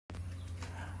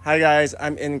Hi guys,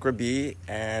 I'm in Krabi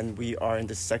and we are in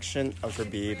this section of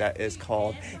Krabi that is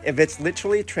called, if it's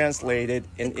literally translated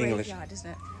in English, graveyard, isn't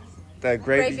it? the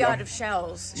Graveyard of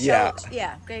shells. Yeah.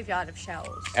 Yeah, graveyard of shells.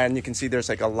 And you can see there's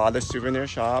like a lot of souvenir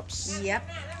shops. Yep.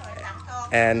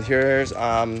 And here's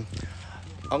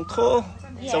Uncle.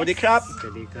 Yes. Sawadee krap. ส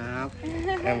วัสดีครับ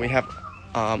And we have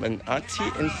an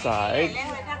auntie inside.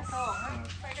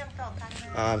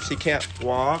 She can't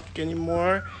walk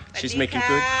anymore. She's making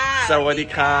food. Sawadee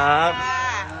krap.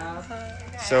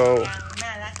 So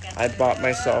I bought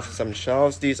myself some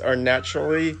shells. These are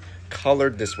naturally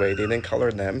colored this way. They didn't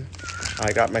color them. I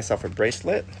got myself a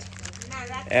bracelet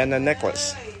and a necklace.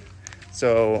 So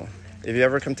if you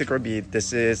ever come to Krabi, this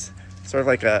is sort of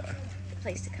like a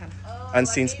Place to come.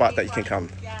 unseen spot that you can come.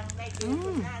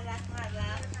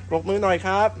 ปรบมือหน่อยค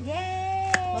รับ Yay!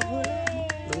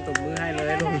 ลุงตบมือให้เล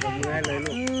ยลุงตบมือให้เลย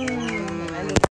ลูก